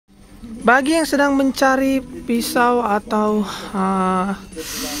Bagi yang sedang mencari pisau atau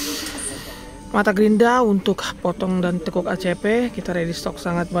mata gerinda untuk potong dan tekuk ACP, kita ready stock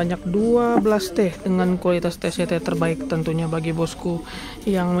sangat banyak 12 T dengan kualitas TCT terbaik tentunya. Bagi bosku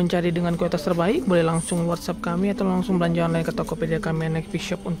yang mencari dengan kualitas terbaik, boleh langsung WhatsApp kami atau langsung belanja online ke Tokopedia kami Next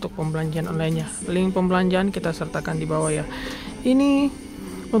Shop untuk pembelanjaan online-nya. Link pembelanjaan kita sertakan di bawah ya. Ini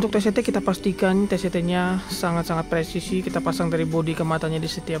untuk TCT kita pastikan TCT-nya sangat-sangat presisi, kita pasang dari bodi ke matanya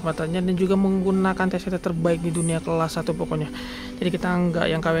di setiap matanya dan juga menggunakan TCT terbaik di dunia kelas 1 pokoknya. Jadi kita enggak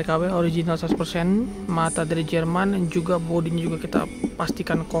yang KW-KW, original 100%, mata dari Jerman dan juga bodinya juga kita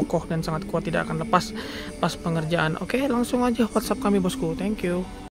pastikan kokoh dan sangat kuat, tidak akan lepas pas pengerjaan. Oke, langsung aja WhatsApp kami bosku. Thank you.